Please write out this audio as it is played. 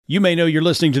You may know you're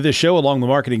listening to this show along the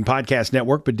Marketing Podcast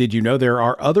Network, but did you know there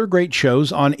are other great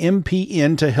shows on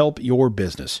MPN to help your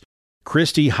business?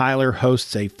 Christy Heiler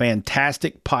hosts a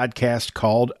fantastic podcast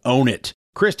called Own It.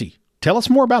 Christy, tell us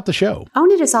more about the show.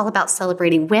 Own It is all about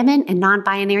celebrating women and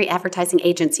non-binary advertising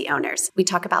agency owners. We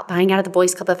talk about buying out of the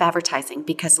Boys Club of Advertising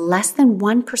because less than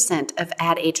 1% of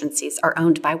ad agencies are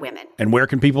owned by women. And where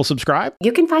can people subscribe?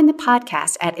 You can find the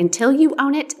podcast at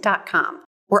untilyouownit.com.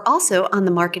 We're also on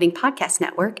the Marketing Podcast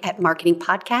Network at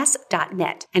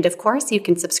marketingpodcast.net. And of course, you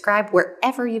can subscribe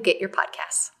wherever you get your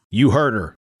podcasts. You heard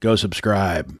her. Go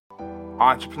subscribe.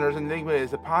 Entrepreneur's Enigma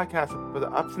is a podcast for the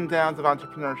ups and downs of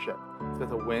entrepreneurship. So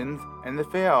the wins and the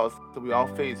fails that we all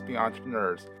face being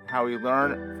entrepreneurs, how we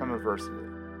learn from adversity.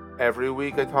 Every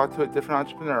week I talk to a different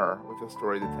entrepreneur with a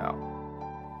story to tell.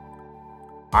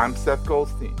 I'm Seth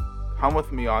Goldstein. Come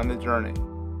with me on the journey.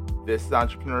 This is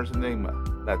Entrepreneur's Enigma.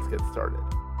 Let's get started.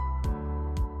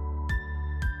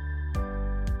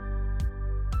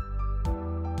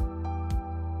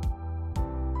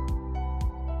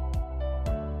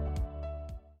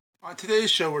 On today's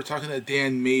show, we're talking to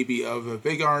Dan Maby of a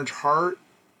Big Orange Heart,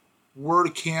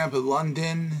 WordCamp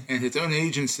London, and his own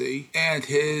agency, and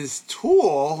his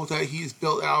tool that he's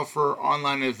built out for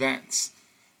online events,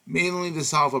 mainly to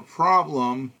solve a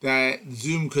problem that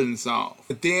Zoom couldn't solve.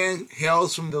 Dan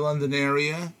hails from the London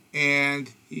area,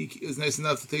 and he was nice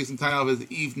enough to take some time out of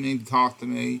his evening to talk to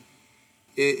me.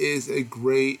 It is a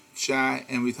great chat,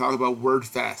 and we talk about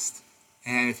WordFest.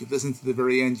 And if you listen to the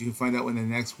very end, you can find out when the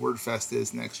next WordFest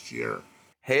is next year.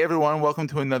 Hey, everyone. Welcome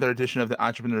to another edition of the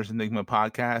Entrepreneur's Enigma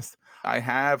podcast. I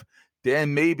have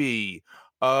Dan Maby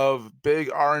of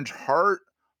Big Orange Heart,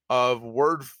 of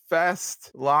WordFest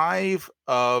Live,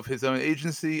 of his own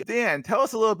agency. Dan, tell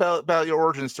us a little about your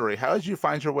origin story. How did you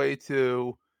find your way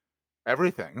to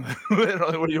everything,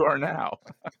 literally where you are now?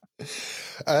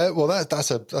 Well,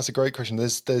 that's a great question.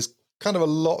 There's kind of a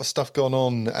lot of stuff gone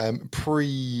on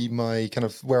pre my kind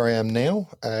of where I am now.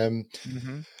 I've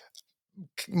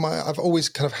always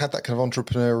kind of had that kind of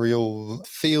entrepreneurial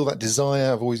feel, that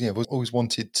desire. I've always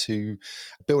wanted to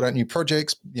build out new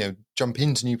projects, jump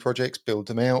into new projects, build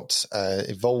them out,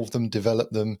 evolve them, develop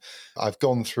them. I've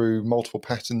gone through multiple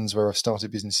patterns where I've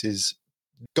started businesses,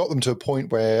 got them to a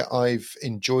point where I've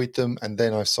enjoyed them, and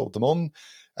then I've sold them on.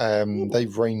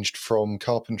 They've ranged from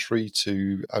carpentry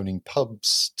to owning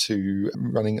pubs to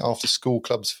running after-school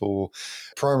clubs for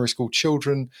primary school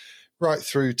children, right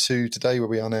through to today where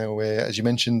we are now, where, as you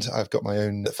mentioned, I've got my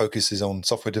own that focuses on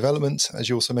software development. As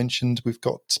you also mentioned, we've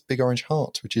got Big Orange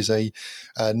Heart, which is a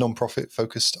non-profit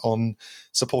focused on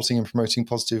supporting and promoting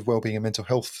positive wellbeing and mental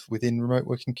health within remote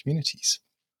working communities.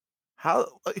 How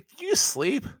do you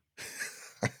sleep?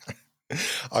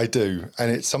 I do, and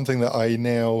it's something that I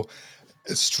now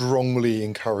strongly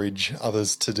encourage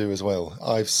others to do as well.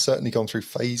 I've certainly gone through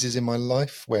phases in my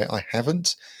life where I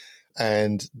haven't,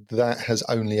 and that has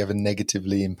only ever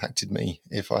negatively impacted me,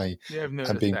 if I am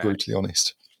being brutally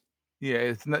honest. Yeah,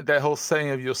 it's not that whole saying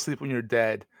of you'll sleep when you're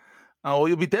dead. Oh, well,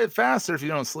 you'll be dead faster if you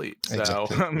don't sleep. So,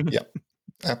 exactly. Yeah,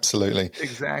 absolutely.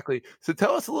 Exactly. So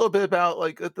tell us a little bit about,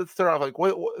 let's start off,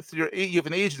 so you have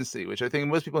an agency, which I think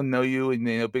most people know you, and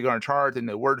they know Big Orange Heart, and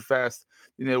they know WordFest,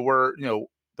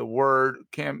 the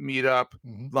WordCamp meetup,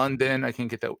 London. I can't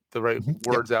get the right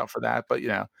words out for that, but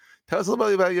tell us a little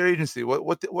bit about your agency.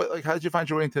 What how did you find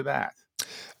your way into that?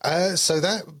 So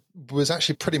that was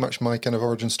actually pretty much my kind of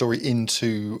origin story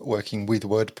into working with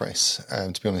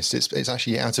WordPress. To be honest, it's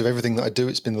actually, out of everything that I do,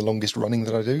 it's been the longest running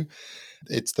that I do.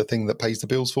 It's the thing that pays the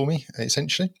bills for me,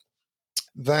 essentially.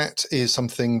 That is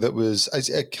something that was, as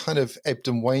it kind of ebbed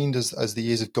and waned as the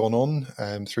years have gone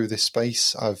on through this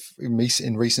space.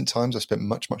 In recent times, I've spent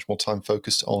much more time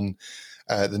focused on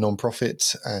the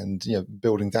nonprofit and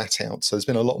building that out. So there's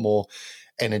been a lot more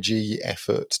energy,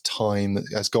 effort, time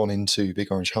that has gone into Big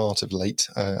Orange Heart of late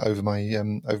over my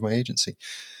agency.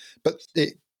 But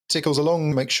it tickles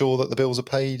along, make sure that the bills are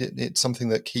paid. It's something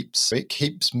that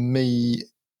keeps me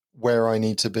where I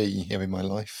need to be in my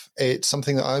life. It's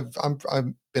something that I've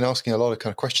been asking a lot of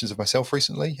kind of questions of myself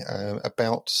recently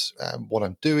about what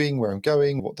I'm doing, where I'm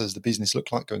going, what does the business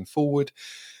look like going forward.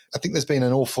 I think there's been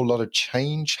an awful lot of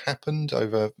change happened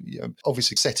over,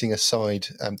 obviously setting aside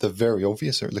the very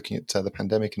obvious, or looking at the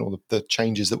pandemic and all the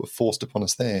changes that were forced upon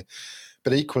us there.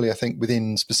 But equally, I think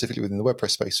specifically within the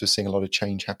WordPress space, we're seeing a lot of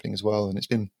change happening as well. And it's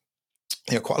been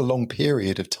quite a long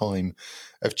period of time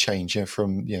of change,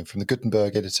 from the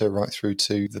Gutenberg editor right through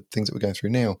to the things that we're going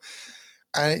through now.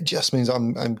 And it just means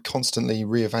I'm constantly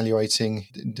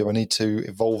reevaluating. Do I need to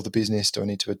evolve the business? Do I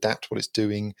need to adapt what it's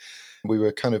doing? We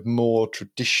were kind of more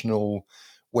traditional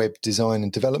web design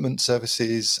and development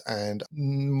services, and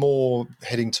more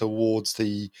heading towards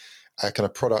the kind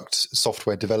of product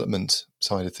software development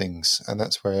side of things. And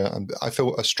that's where I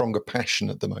feel a stronger passion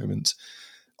at the moment.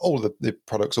 All of the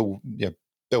products all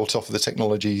built off of the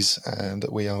technologies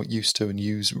that we are used to and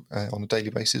use on a daily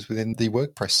basis within the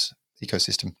WordPress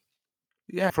ecosystem.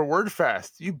 Yeah, for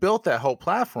WordFest, you built that whole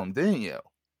platform, didn't you?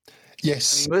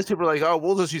 Yes. I mean, most people are like, oh,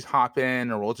 we'll just use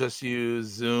Hopin or we'll just use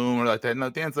Zoom or like that. No,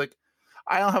 Dan's like,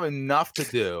 I don't have enough to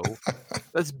do.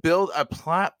 Let's build a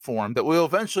platform that will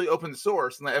eventually open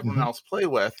source and let everyone else play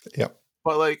with. Yep.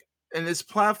 But like, and this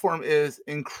platform is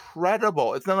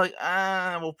incredible. It's not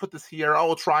like, we'll put this here. Oh,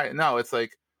 we'll try it. No, it's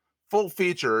like full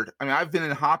featured. I mean, I've been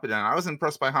in Hopin and I was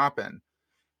impressed by Hopin.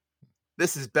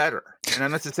 This is better. And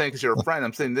I'm not just saying because you're a friend.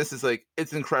 I'm saying this is like,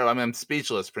 it's incredible. I mean, I'm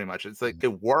speechless pretty much. It's like,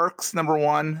 it works, number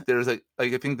one. There's like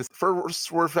I think this first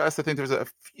WordFest, I think there's a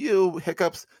few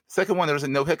hiccups. Second one, there was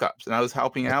no hiccups. And I was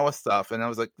helping out with stuff. And I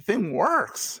was like, the thing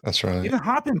works. That's right. Even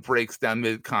Hopin breaks down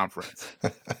mid-conference.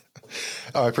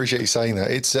 I appreciate you saying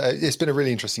that. It's been a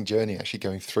really interesting journey actually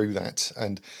going through that.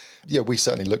 And yeah, we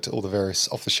certainly looked at all the various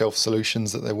off-the-shelf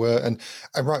solutions that there were. And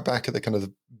right back at the kind of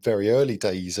the very early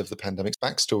days of the pandemic's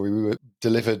backstory, we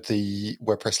delivered the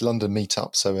WordPress London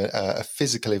meetup, so a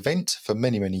physical event for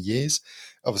many, many years.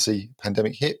 Obviously,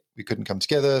 pandemic hit, we couldn't come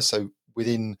together. So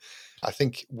within, I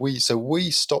think we said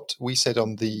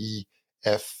on the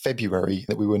February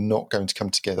that we were not going to come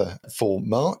together for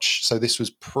March. So this was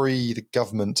pre the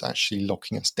government actually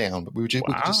locking us down, but we could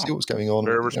just see what was going on.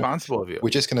 Very responsible of you.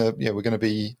 We're just going to, we're going to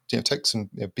be, take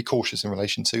some, be cautious in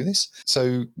relation to this.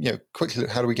 So, quickly,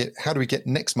 how do we get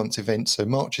next month's event? So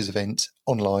March's event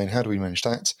online, how do we manage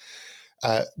that?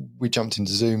 We jumped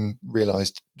into Zoom,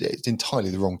 realized it's entirely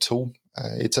the wrong tool.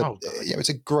 It's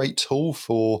a great tool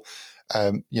for,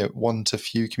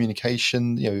 one-to-few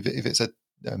communication. If it's a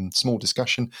small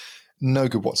discussion, no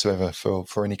good whatsoever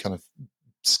for any kind of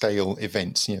scale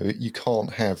events. You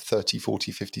can't have 30,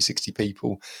 40, 50, 60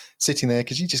 people sitting there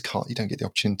because you don't get the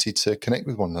opportunity to connect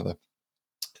with one another.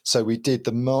 So we did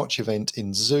the March event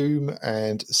in Zoom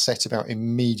and set about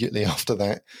immediately after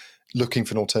that looking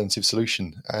for an alternative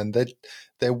solution. And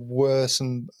there were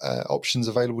some options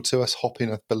available to us.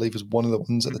 Hopin, I believe, was one of the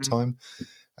ones at the time.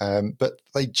 But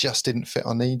they just didn't fit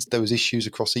our needs. There was issues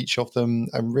across each of them.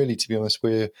 And really, to be honest,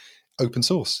 we're open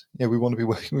source. We want to be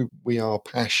working. We are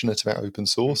passionate about open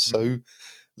source. So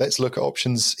let's look at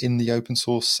options in the open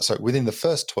source. So within the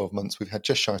first 12 months, we've had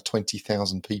just shy of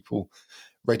 20,000 people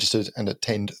registered and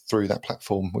attend through that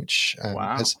platform, which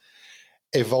has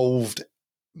evolved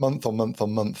month on month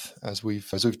on month as we've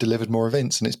delivered more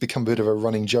events, and it's become a bit of a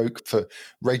running joke for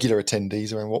regular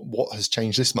attendees around what has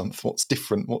changed this month, what's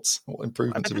different, what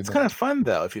improvements have been made. It's kind of fun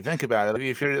though if you think about it.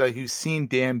 If you're like you've seen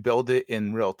Dan build it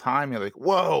in real time, you're like,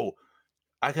 whoa,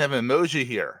 I can have an emoji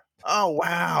here. Oh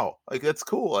wow, like that's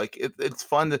cool. Like it's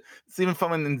fun it's even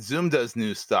fun when Zoom does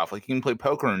new stuff. Like you can play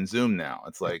poker in Zoom now.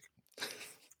 It's like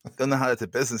I don't know how that's a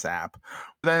business app.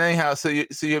 But then anyhow, so you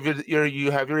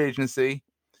have your agency.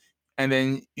 And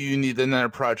then you need another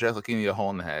project, like you need a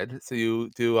hole in the head. So you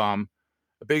do a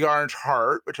Big Orange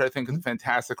Heart, which I think is a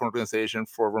fantastic organization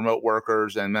for remote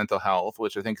workers and mental health,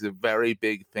 which I think is a very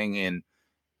big thing in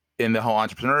the whole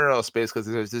entrepreneurial space, because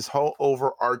there's this whole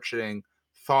overarching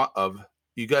thought of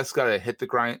you guys got to hit the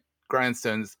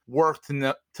grindstones, work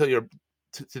till you're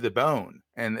to the bone,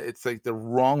 and it's like the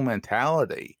wrong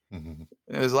mentality.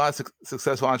 There's a lot of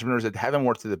successful entrepreneurs that haven't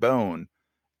worked to the bone,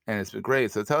 and it's been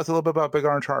great. So tell us a little bit about Big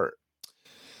Orange Heart.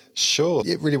 Sure.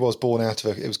 It really was born out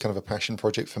of it was kind of a passion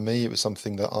project for me. It was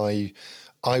something that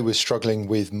I was struggling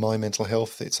with my mental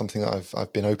health. It's something that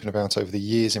I've been open about over the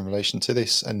years in relation to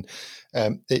this. And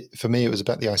for me, it was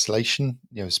about the isolation,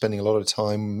 spending a lot of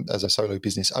time as a solo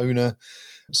business owner,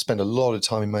 spend a lot of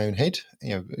time in my own head,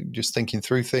 just thinking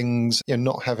through things,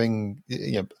 not having,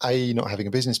 A, not having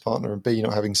a business partner, and B,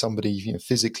 not having somebody,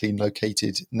 physically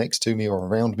located next to me or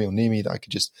around me or near me that I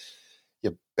could just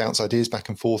bounce ideas back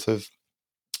and forth of.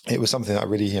 It was something that I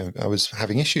really, I was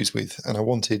having issues with, and I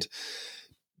wanted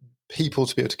people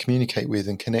to be able to communicate with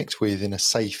and connect with in a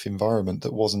safe environment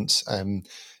that wasn't, I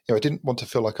didn't want to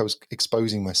feel like I was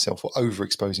exposing myself or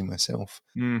overexposing myself.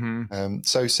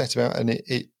 So set about, and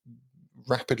it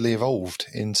rapidly evolved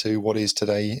into what is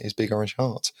today is Big Orange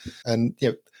Heart. And,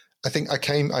 I think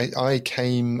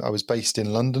I was based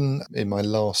in London in my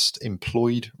last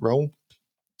employed role,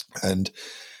 and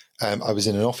I was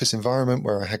in an office environment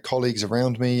where I had colleagues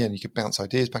around me and you could bounce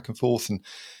ideas back and forth. And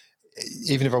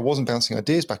even if I wasn't bouncing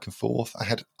ideas back and forth, I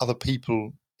had other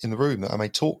people in the room that I may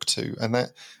talk to. And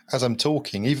that as I'm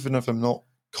talking, even if I'm not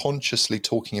consciously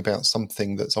talking about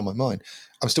something that's on my mind,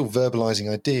 I'm still verbalizing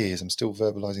ideas. I'm still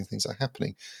verbalizing things that are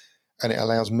happening, and it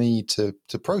allows me to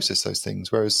process those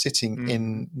things. Whereas sitting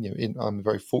I'm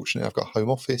very fortunate. I've got a home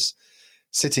office.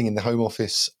 Sitting in the home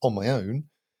office on my own,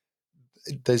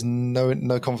 there's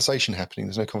no conversation happening.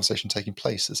 There's no conversation taking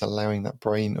place. It's allowing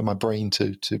my brain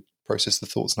to process the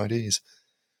thoughts and ideas.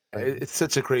 It's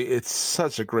such a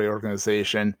great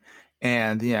organization,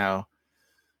 and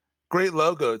great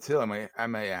logo too. I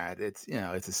may add. It's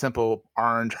it's a simple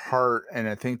orange heart, and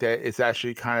I think that it's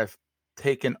actually kind of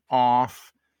taken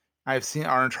off. I've seen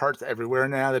orange hearts everywhere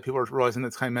now that people are realizing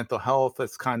that's kind of mental health.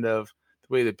 That's kind of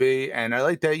the way to be, and I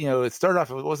like that. It started off,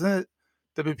 wasn't it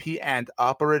WP and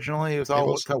Up originally? It was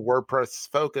all kind of WordPress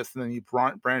focused, and then you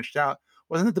branched out.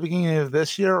 Wasn't it the beginning of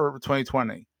this year or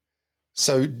 2020?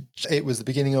 So it was the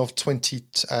beginning of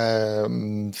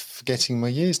forgetting my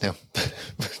years now.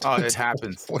 Oh, it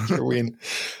happens. What year are we in?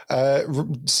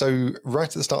 So right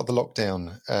at the start of the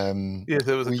lockdown. Yes,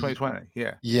 it was 2020.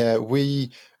 Yeah. Yeah,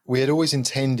 we had always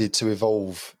intended to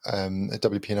evolve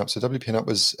WP and Up. So WP and Up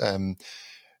was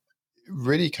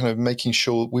really kind of making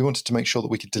sure, we wanted to make sure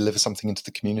that we could deliver something into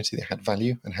the community that had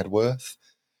value and had worth.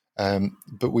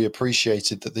 But we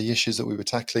appreciated that the issues that we were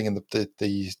tackling and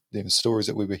the stories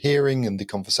that we were hearing and the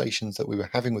conversations that we were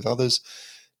having with others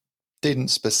didn't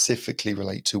specifically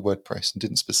relate to WordPress and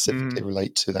didn't specifically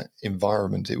relate to that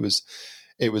environment. It was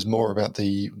more about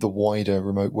the wider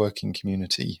remote working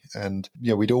community. And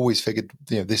we'd always figured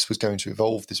this was going to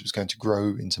evolve, this was going to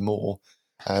grow into more.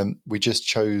 We just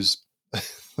chose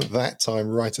that time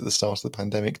right at the start of the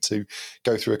pandemic to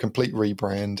go through a complete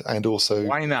rebrand, and also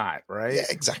why not, right? Yeah,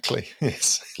 exactly.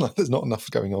 It's like there's not enough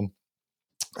going on,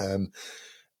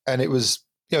 and it was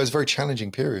it was a very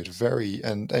challenging period.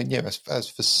 As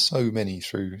for so many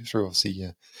through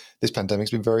obviously this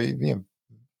pandemic's been very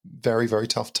very, very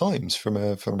tough times from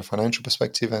a financial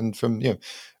perspective and from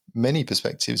many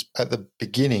perspectives. At the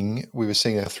beginning, we were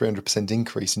seeing a 300%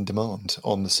 increase in demand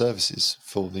on the services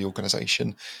for the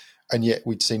organisation. And yet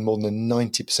we'd seen more than a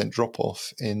 90% drop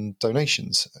off in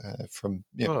donations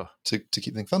to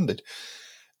keep things funded.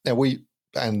 Now we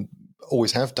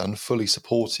always have done fully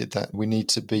supported that we need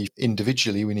to be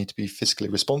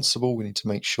fiscally responsible. We need to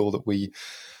make sure that we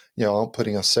aren't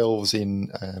putting ourselves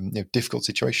in difficult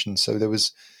situations. So there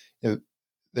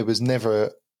was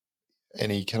never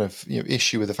any kind of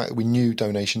issue with the fact that we knew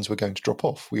donations were going to drop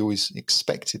off. We always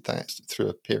expected that through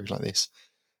a period like this.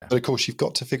 But of course, you've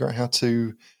got to figure out how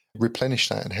to replenish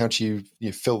that, and how do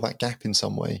you fill that gap in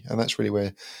some way. And that's really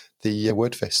where the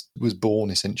WordFest was born,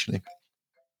 essentially.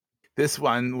 This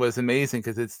one was amazing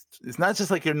because it's not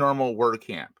just like your normal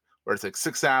WordCamp where it's like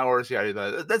 6 hours.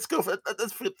 Let's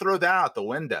throw that out the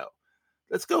window.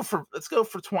 Let's go for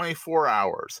 24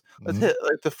 hours. Let's hit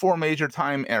like the 4 major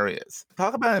time areas.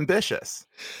 Talk about ambitious.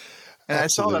 And Absolutely. I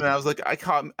saw that and I was like,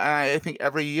 I think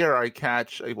every year I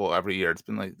catch, every year it's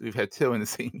been like, we've had 2 in the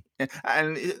same.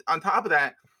 And on top of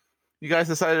that, you guys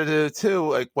decided to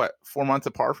do 2, 4 months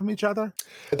apart from each other?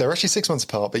 They're actually 6 months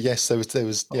apart, but yes, there was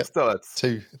still,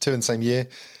 2 in the same year.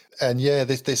 And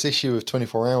this issue of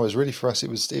 24 hours, really for us, it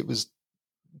was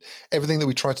everything that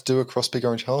we try to do across Big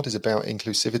Orange Heart is about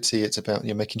inclusivity. It's about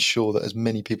making sure that as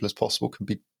many people as possible can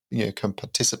be can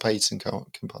participate and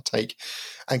can partake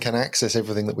and can access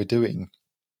everything that we're doing.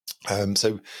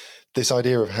 So this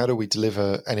idea of how do we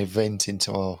deliver an event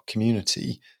into our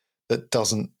community that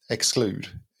doesn't exclude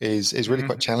is really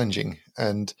quite challenging.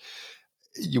 And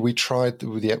we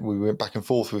went back and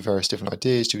forth with various different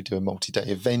ideas. Do we do a multi-day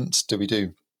event? Do we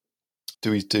do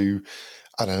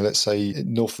I don't know, let's say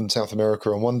North and South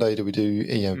America on one day? Do we do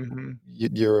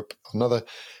Europe on another?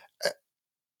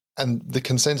 And the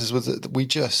consensus was that we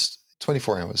just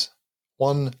 24 hours,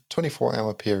 one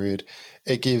 24-hour period.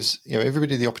 It gives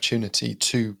everybody the opportunity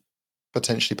to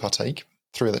potentially partake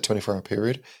through that 24-hour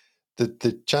period.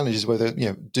 The challenge is whether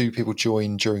do people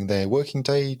join during their working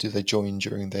day? Do they join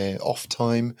during their off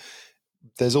time?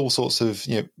 There's all sorts of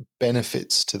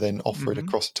benefits to then offer it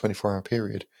across a 24-hour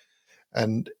period.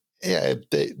 And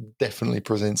it definitely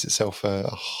presents itself a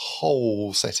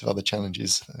whole set of other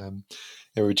challenges.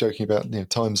 We were joking about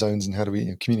time zones and how do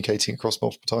we communicating across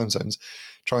multiple time zones,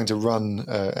 trying to run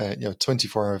a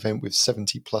 24-hour event with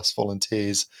 70 plus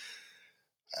volunteers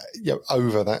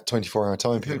over that 24-hour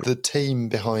time period. The team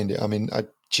behind it, I'm in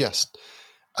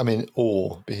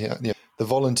awe. The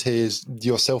volunteers,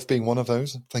 yourself being one of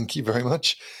those, thank you very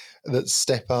much, that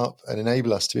step up and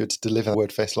enable us to be able to deliver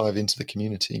WordFest Live into the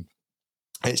community.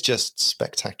 It's just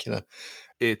spectacular.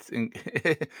 There's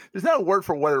not a word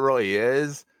for what it really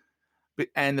is,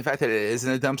 and the fact that it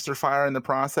isn't a dumpster fire in the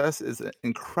process is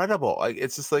incredible.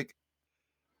 It's just like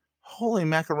holy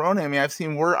macaroni. I mean, I've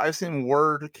seen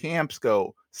word camps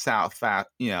go south fast,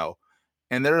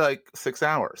 and they're like 6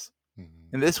 hours. Mhm.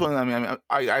 And this one, I mean,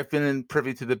 I've been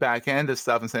privy to the back end of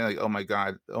stuff and saying like, oh my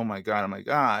God, oh my God, oh my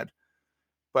God.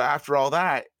 But after all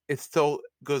that, it still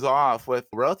goes off with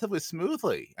relatively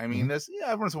smoothly. I mean, Mhm. there's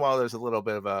every once in a while there's a little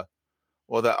bit of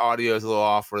the audio is a little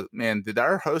off. Or man, did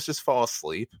our host just fall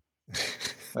asleep?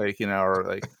 Like or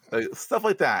like stuff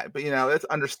like that. But that's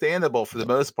understandable for the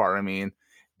most part. I mean,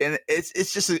 and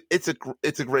it's just it's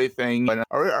a great thing. And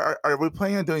are we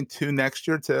planning on doing 2 next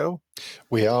year too?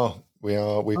 We are.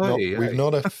 Oy, We've oy.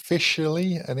 not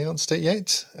officially announced it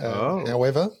yet. Oh,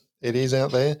 However, it is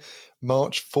out there.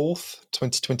 March 4th,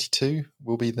 2022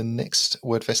 will be the next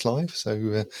WordFest Live.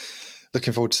 So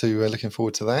looking forward to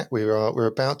that. We're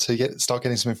about to start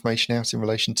getting some information out in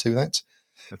relation to that.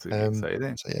 that's gonna be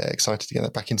exciting. So yeah, excited to get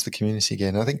that back into the community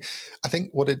again. I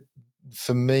think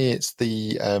for me, it's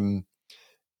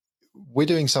we're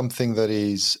doing something that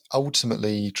is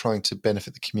ultimately trying to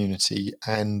benefit the community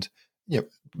and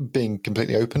being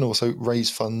completely open, also raise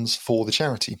funds for the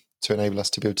charity to enable us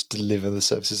to be able to deliver the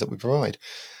services that we provide.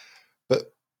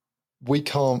 But we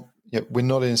can't, we're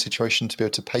not in a situation to be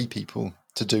able to pay people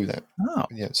to do that. Oh,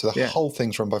 So the yeah. whole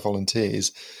thing's run by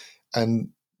volunteers, and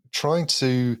trying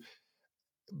to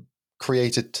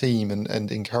create a team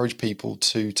and encourage people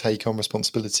to take on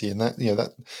responsibility, and that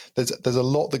there's a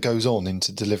lot that goes on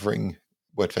into delivering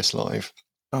WordFest Live.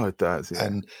 Oh, it does. Yeah.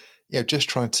 And just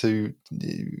trying to,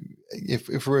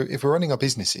 if we're running our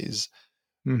businesses,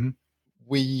 Mm-hmm.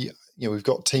 we've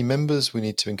got team members. We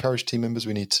need to encourage team members.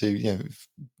 We need to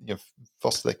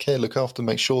foster their care, look after them,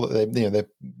 make sure that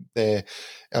they're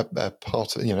a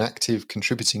part of an active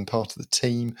contributing part of the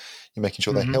team. You're making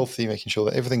sure they're healthy, making sure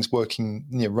that everything's working,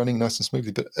 running nice and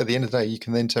smoothly. But at the end of the day, you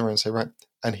can then turn around and say, right,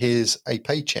 and here's a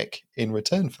paycheck in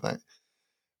return for that.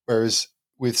 Whereas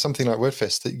with something like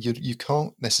WordFest, that you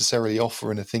can't necessarily offer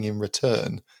anything in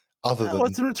return other than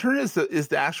What's in return is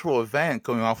the actual event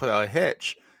going off without a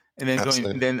hitch, and then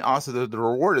Absolutely. and then also the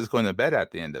reward is going to bed at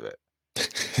the end of it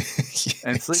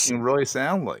and Yes. sleeping really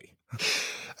soundly.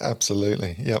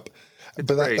 Absolutely, yep. It's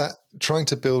But great. that trying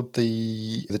to build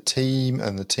the team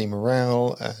and the team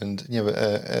morale, and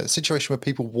a situation where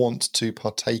people want to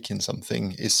partake in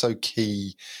something is so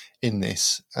key in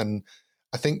this. And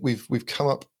I think we've come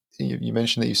up. You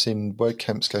mentioned that you've seen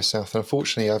WordCamps go south, and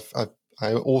unfortunately,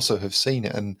 I also have seen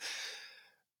it, and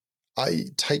I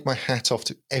take my hat off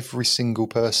to every single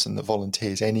person that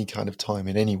volunteers any kind of time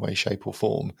in any way, shape, or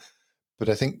form. But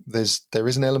I think there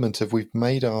is an element of we've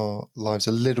made our lives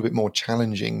a little bit more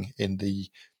challenging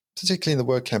particularly in the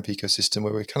WordCamp ecosystem,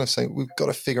 where we're kind of saying we've got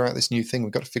to figure out this new thing,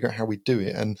 we've got to figure out how we do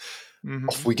it, and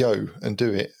off we go and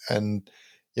do it. And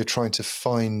you're trying to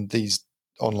find these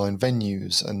online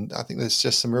venues, and I think there's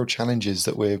just some real challenges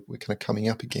that we're kind of coming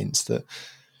up against. That,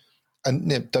 and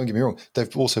don't get me wrong,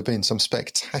 there've also been some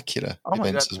spectacular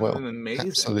events as well. Amazing.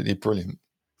 Absolutely brilliant.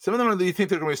 Some of them you think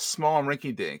they're going to be small and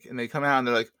rinky dink, and they come out and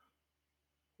they're like,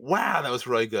 "Wow, that was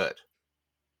really good."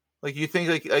 Like you think,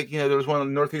 like there was one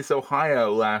in Northeast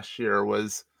Ohio last year.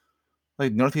 Was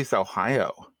like Northeast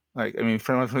Ohio. Like I mean,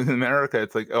 from America,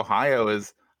 it's like Ohio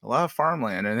is a lot of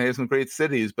farmland, and they have some great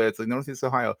cities, but it's like Northeast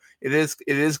Ohio. It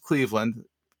is Cleveland,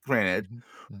 granted,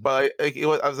 but I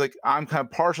was like, I'm kind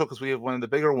of partial because we have one of the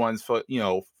bigger ones for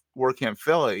WordCamp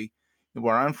Philly,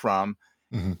 where I'm from,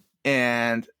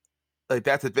 and like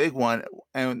that's a big one.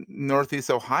 And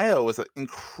Northeast Ohio was like,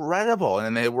 incredible, and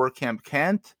then they had WordCamp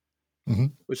Kent,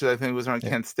 which I think was around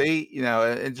Kent State.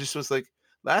 It just was like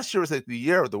last year was like the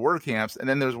year of the WordCamps, and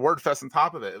then there's WordFest on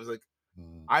top of it. It was like,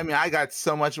 I mean, I got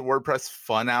so much WordPress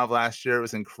fun out of last year. It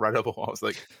was incredible. I was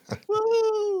like,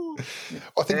 woo!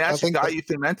 And it actually got you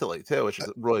through mentally too, which is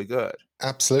really good.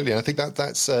 Absolutely. And I think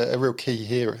that's a real key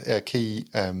here, a key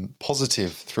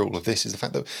positive through all of this is the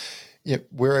fact that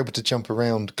we're able to jump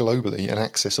around globally and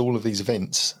access all of these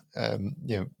events.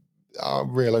 Our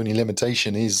real only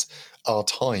limitation is our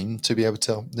time to be able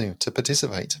to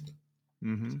participate. I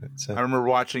remember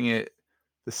watching it.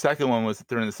 The second one was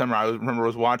during the summer. I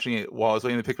was watching it while I was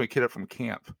waiting to pick my kid up from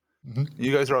camp.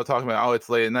 You guys are all talking about, it's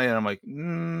late at night, and I'm like,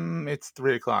 it's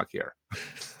 3:00 here.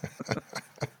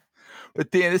 But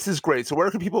Dan, this is great. So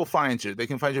where can people find you? They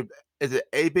can find you. Is it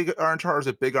a Big Orange Heart or is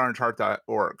it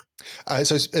bigorangeheart.org?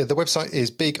 So the website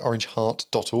is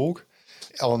bigorangeheart.org.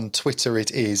 On Twitter, it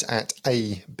is at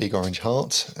a Big Orange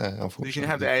Heart. You can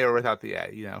have the A or without the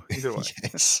A, either way.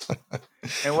 Yes.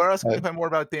 And where else can you find more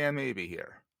about Dan Maby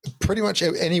here? Pretty much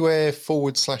anywhere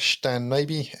 /Dan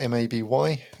Maby,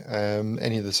 MABY.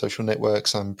 Any of the social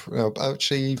networks. I'm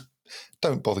actually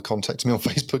Don't bother contacting me on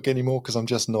Facebook anymore because I'm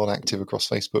just not active across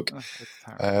Facebook.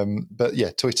 But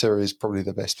yeah, Twitter is probably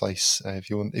the best place if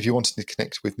you wanted to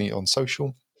connect with me on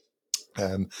social.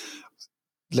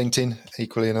 LinkedIn,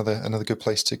 equally another good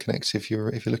place to connect if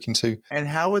you're looking to. And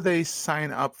how would they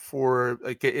sign up for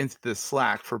get into the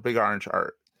Slack for Big Orange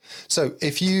Heart? So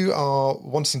if you are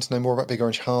wanting to know more about Big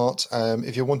Orange Heart,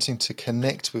 if you're wanting to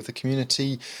connect with the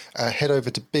community, head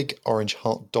over to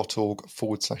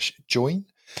bigorangeheart.org/join.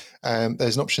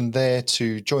 There's an option there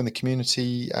to join the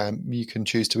community. You can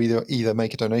choose to either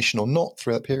make a donation or not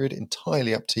through that period,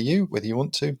 entirely up to you, whether you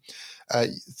want to.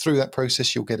 Through that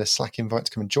process, you'll get a Slack invite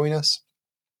to come and join us.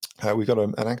 We've got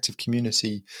an active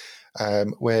community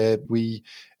where we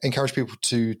encourage people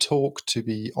to talk, to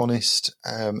be honest.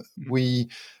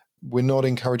 We're not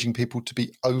encouraging people to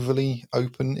be overly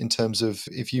open in terms of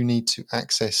if you need to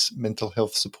access mental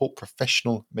health support,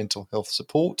 professional mental health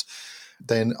support,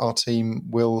 then our team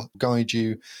will guide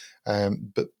you.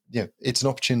 But yeah, it's an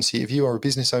opportunity. If you are a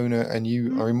business owner and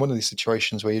you are in one of these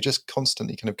situations where you're just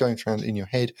constantly kind of going around in your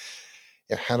head,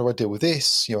 how do I deal with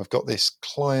this? I've got this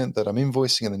client that I'm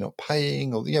invoicing and they're not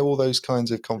paying, or all those kinds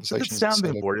of conversations. It's a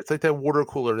sounding board. It's like that water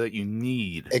cooler that you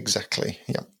need. Exactly.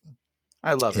 Yeah.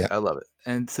 I love it. I love it.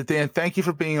 And so, Dan, thank you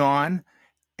for being on,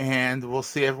 and we'll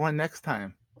see everyone next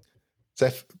time.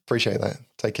 Zeph, appreciate that.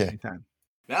 Take care. Anytime.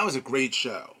 That was a great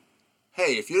show.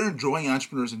 Hey, if you're enjoying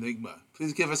Entrepreneur's Enigma,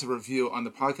 please give us a review on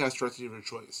the podcast directory of your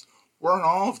choice. We're on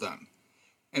all of them.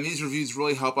 And these reviews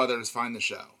really help others find the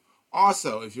show.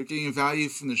 Also, if you're getting value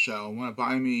from the show and want to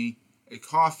buy me a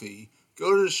coffee,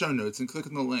 go to the show notes and click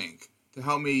on the link to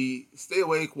help me stay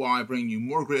awake while I bring you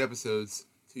more great episodes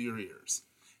to your ears.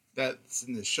 That's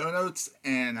in the show notes,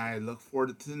 and I look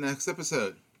forward to the next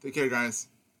episode. Take care, guys.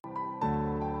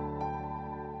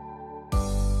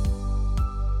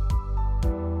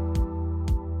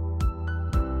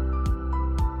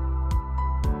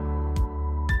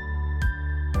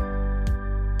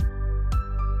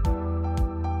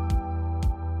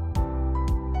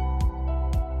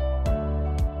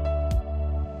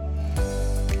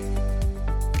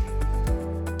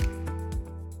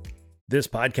 This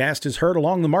podcast is heard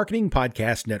along the Marketing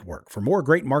Podcast Network. For more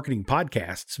great marketing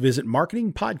podcasts, visit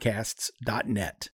marketingpodcasts.net.